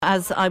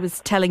As I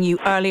was telling you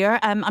earlier,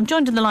 I'm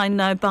joined on the line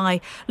now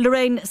by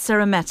Lorraine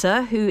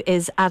Ciarametta, who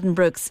is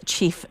Addenbrook's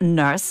chief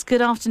nurse.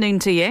 Good afternoon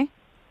to you.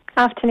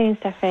 Afternoon,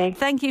 Steffi.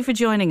 Thank you for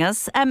joining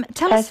us.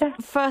 Tell us,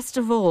 first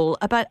of all,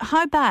 about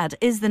how bad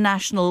is the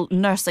national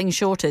nursing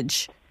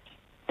shortage?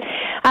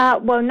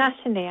 Well,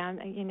 nationally,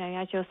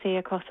 as you'll see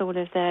across all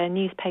of the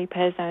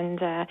newspapers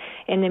and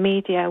in the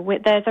media,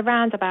 there's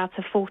around about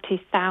a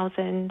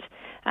 40,000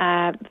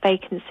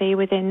 vacancy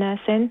within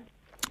nursing.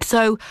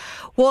 So,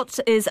 what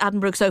is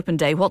Addenbrook's Open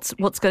Day? What's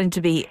it all going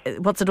to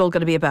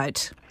be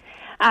about?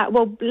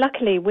 Well,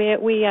 luckily,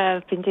 we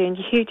have been doing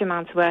huge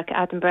amounts of work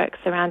at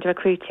Addenbrooks around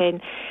recruiting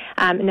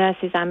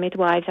nurses and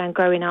midwives and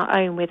growing our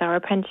own with our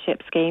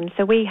apprenticeship scheme.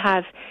 So we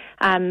have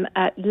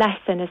less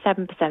than a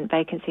 7%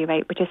 vacancy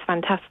rate, which is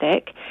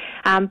fantastic.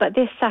 But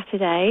this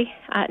Saturday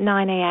at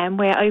 9 a.m,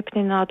 we're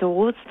opening our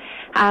doors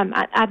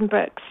at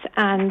Addenbrooks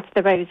and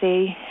the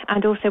Rosie,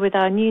 and also with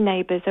our new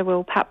neighbours, the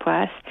Royal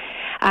Papworth,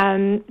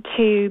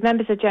 to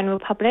members of the general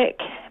public,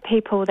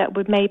 people that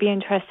would maybe be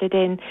interested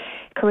in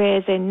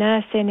careers in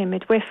nursing, in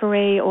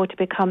midwifery, or to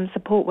become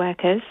support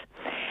workers.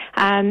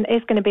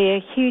 It's going to be a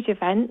huge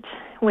event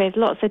with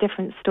lots of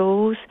different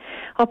stalls,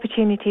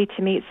 opportunity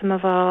to meet some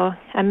of our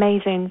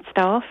amazing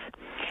staff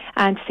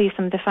and to see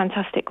some of the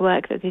fantastic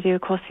work that they do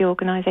across the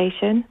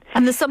organisation.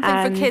 And there's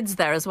something for kids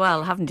there as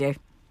well, haven't you?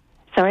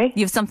 Sorry?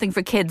 You have something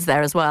for kids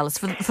there as well. It's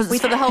for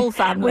the whole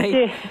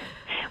family.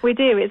 We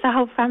do. It's a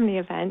whole family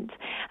event.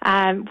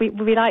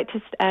 We like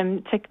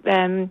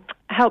to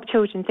help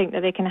children think that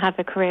they can have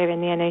a career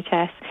in the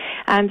NHS.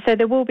 So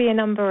there will be a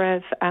number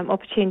of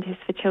opportunities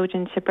for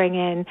children to bring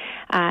in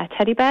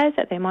teddy bears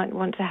that they might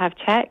want to have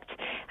checked.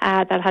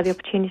 They'll have the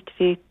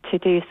opportunity to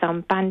do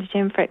some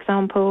bandaging, for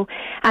example.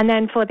 And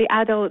then for the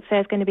adults,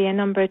 there's going to be a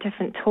number of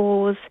different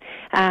tours.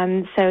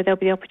 So there'll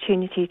be the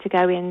opportunity to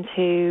go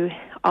into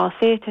our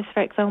theatres,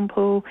 for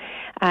example,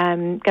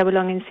 go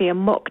along and see a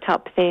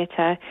mocked-up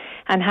theatre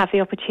and have the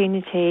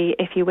opportunity,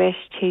 if you wish,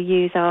 to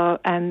use our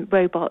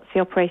robots, the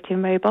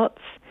operating robots.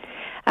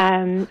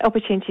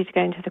 Opportunity to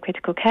go into the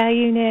critical care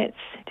units,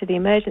 to the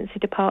emergency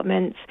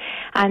departments,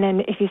 and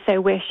then, if you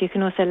so wish, you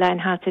can also learn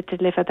how to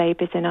deliver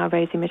babies in our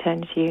Rosie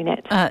maternity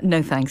unit.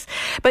 No thanks.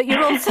 But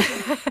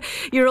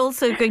you're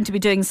also going to be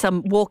doing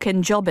some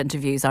walk-in job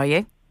interviews, are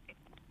you?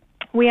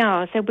 We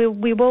are. So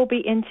we will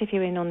be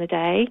interviewing on the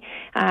day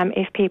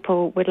if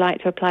people would like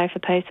to apply for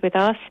posts with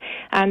us.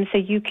 So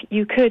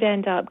you could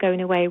end up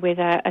going away with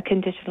a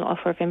conditional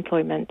offer of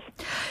employment.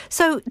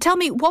 So tell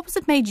me, what was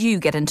it made you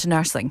get into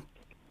nursing?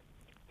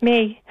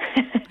 Me.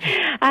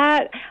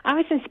 I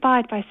was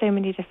inspired by so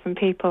many different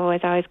people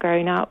as I was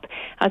growing up.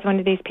 I was one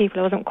of these people,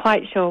 I wasn't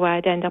quite sure where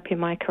I'd end up in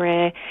my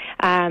career.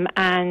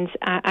 And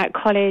at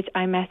college,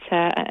 I met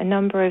a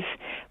number of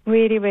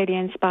really, really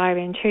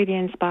inspiring, truly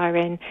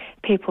inspiring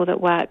people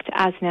that worked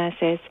as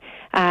nurses.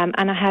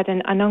 And I had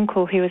an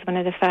uncle who was one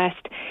of the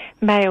first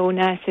male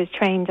nurses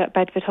trained at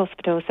Bedford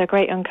Hospital, so a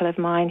great uncle of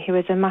mine who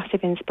was a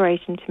massive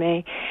inspiration to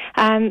me.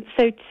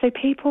 So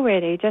people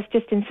really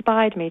just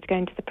inspired me to go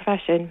into the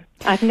profession.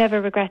 I've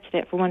never regretted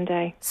it for one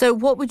day. So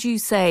what would you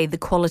say the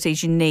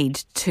qualities you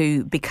need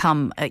to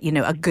become,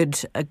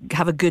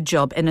 have a good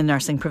job in a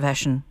nursing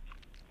profession?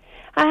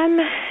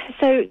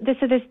 So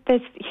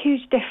there's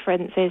huge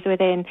differences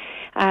within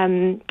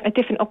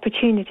different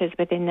opportunities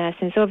within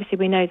nursing. So obviously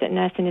we know that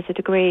nursing is a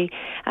degree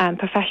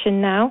profession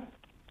now.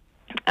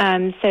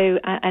 So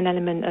an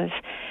element of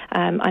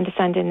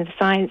understanding of the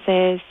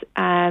sciences,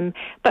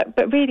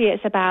 but really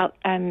it's about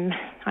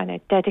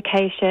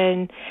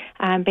dedication,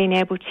 being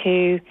able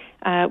to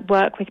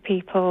work with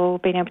people,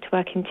 being able to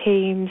work in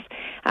teams.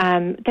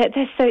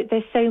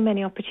 There's so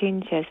many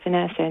opportunities for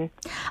nursing.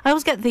 I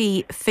always get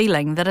the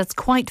feeling that it's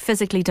quite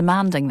physically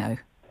demanding, though.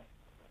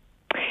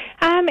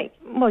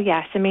 Well,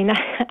 yes. I mean,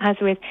 as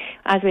with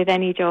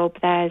any job,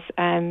 there's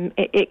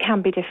it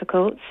can be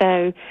difficult.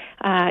 So,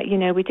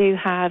 we do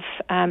have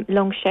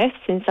long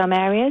shifts in some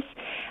areas,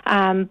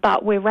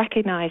 but we're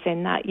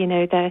recognising that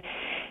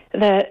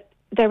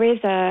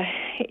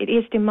it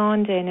is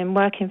demanding, and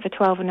working for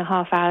 12 and a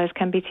half hours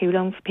can be too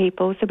long for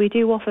people. So we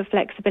do offer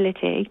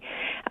flexibility,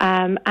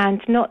 and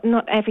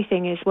not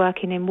everything is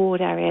working in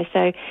ward areas.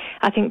 So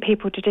I think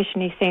people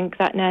traditionally think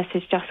that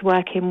nurses just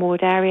work in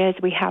ward areas.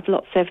 We have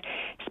lots of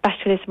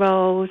specialist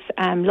roles,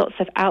 lots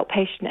of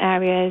outpatient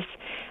areas.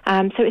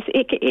 So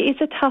it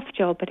is a tough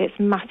job, but it's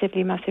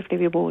massively, massively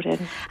rewarding.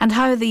 And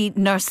how are the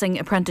nursing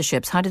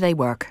apprenticeships? How do they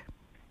work?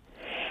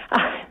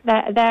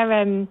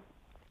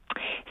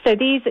 So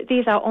these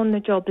are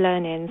on-the-job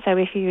learning. So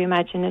if you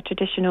imagine a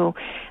traditional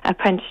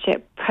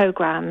apprenticeship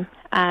programme,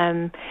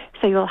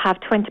 so you'll have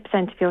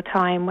 20% of your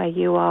time where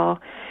you are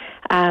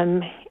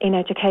in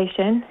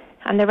education,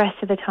 and the rest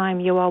of the time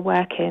you are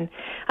working.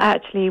 I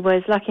actually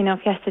was lucky enough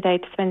yesterday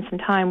to spend some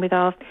time with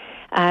our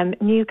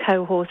new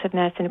cohort of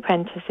nursing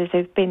apprentices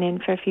who've been in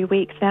for a few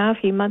weeks now, a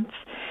few months,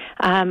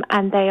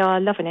 and they are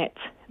loving it.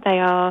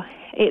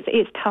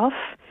 It's tough.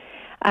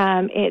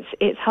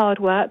 It's hard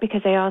work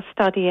because they are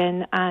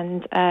studying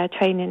and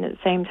training at the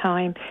same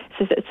time,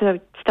 so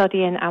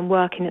studying and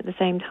working at the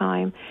same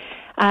time.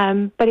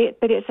 But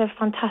it's a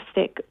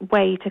fantastic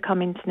way to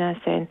come into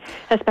nursing,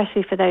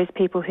 especially for those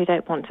people who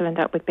don't want to end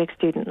up with big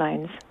student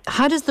loans.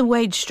 How does the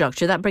wage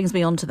structure, that brings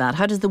me on to that,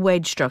 how does the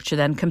wage structure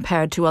then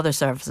compare to other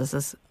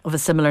services of a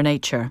similar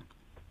nature?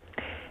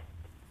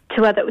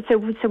 So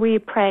we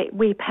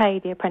pay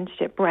the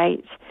apprenticeship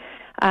rate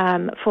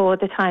for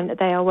the time that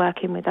they are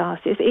working with us.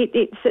 So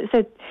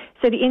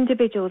the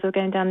individuals who are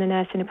going down the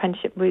nursing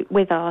apprenticeship route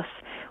with us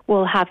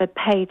will have a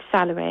paid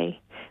salary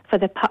for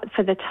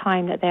the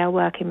time that they are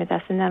working with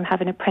us, and then have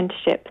an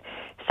apprenticeship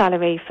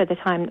salary for the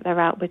time that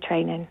they're out with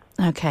training.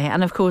 Okay,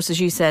 and of course,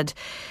 as you said,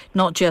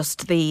 not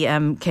just the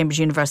Cambridge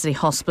University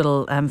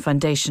Hospital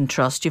Foundation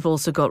Trust, you've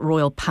also got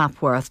Royal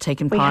Papworth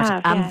taking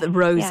part, and the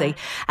Rosie. Yeah.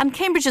 And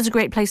Cambridge is a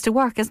great place to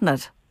work, isn't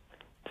it?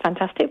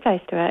 Fantastic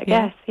place to work,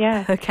 yes,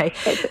 yeah. Okay.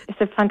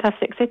 It's a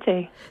fantastic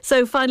city.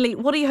 So finally,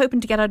 what are you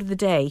hoping to get out of the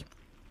day?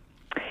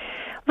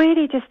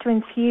 Really just to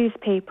infuse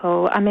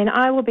people. I mean,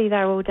 I will be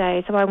there all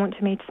day, so I want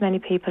to meet as many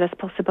people as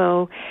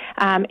possible.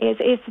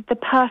 It's the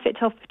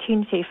perfect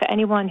opportunity for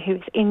anyone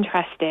who's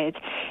interested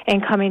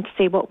in coming to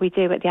see what we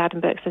do at the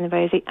Addenbrooke's and the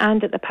Rosie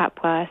and at the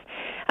Papworth.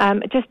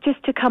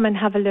 Just to come and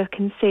have a look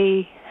and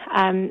see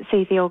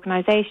the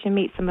organisation,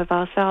 meet some of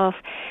our staff,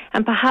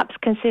 and perhaps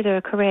consider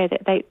a career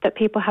that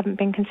people haven't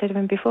been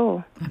considering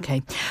before.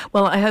 Okay.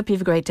 Well, I hope you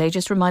have a great day.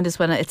 Just remind us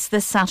when it's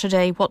this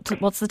Saturday.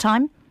 What's the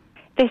time?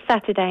 This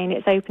Saturday, and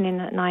it's opening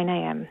at 9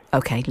 a.m.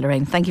 Okay,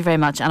 Lorraine, thank you very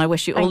much, and I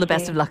wish you all the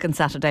best of luck on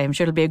Saturday. I'm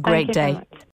sure it'll be a great day.